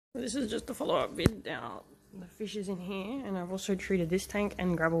This is just a follow-up vid. Now the fish is in here, and I've also treated this tank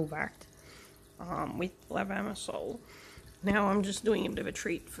and gravel backed with levamisole. Now I'm just doing a bit of a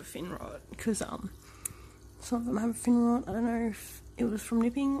treat for fin rot, because some of them have fin rot. I don't know if it was from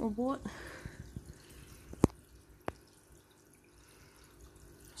nipping or what.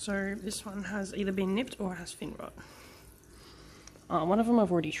 So this one has either been nipped or has fin rot. One of them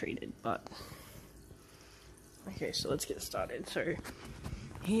I've already treated, but okay, so let's get started. So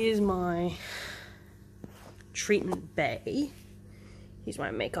here's my treatment bay. Here's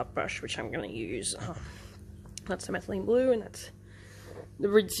my makeup brush, which I'm going to use. That's the methylene blue, and that's the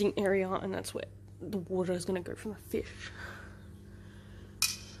rinsing area, and that's where the water is going to go from the fish.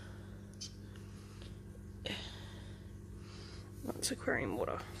 That's aquarium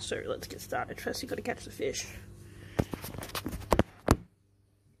water. So let's get started. First, you've got to catch the fish.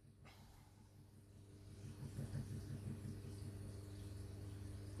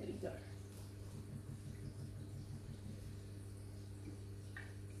 There you go.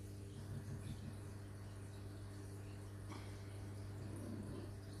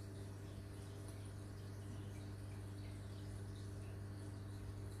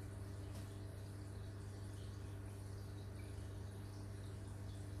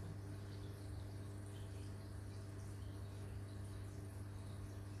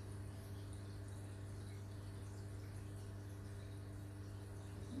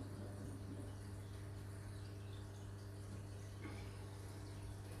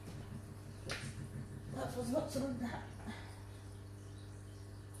 That was not some of that.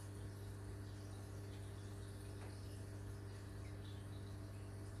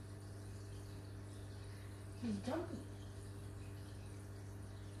 He's jumpy.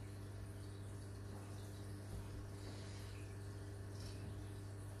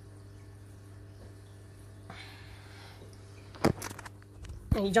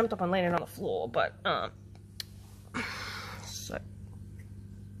 And he jumped up and landed on the floor, but so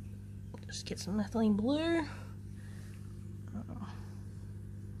just get some methylene blue.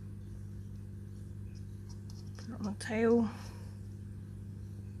 Put it on the tail.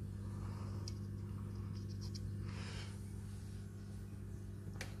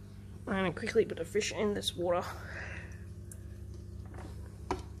 And quickly put the fish in this water.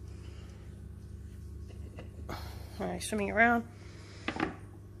 Alright, swimming around.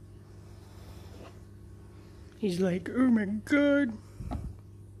 He's like, oh my god.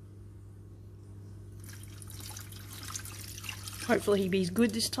 Hopefully he bees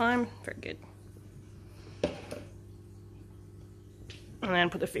good this time. Very good. And then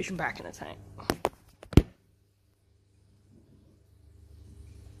put the fish back in the tank.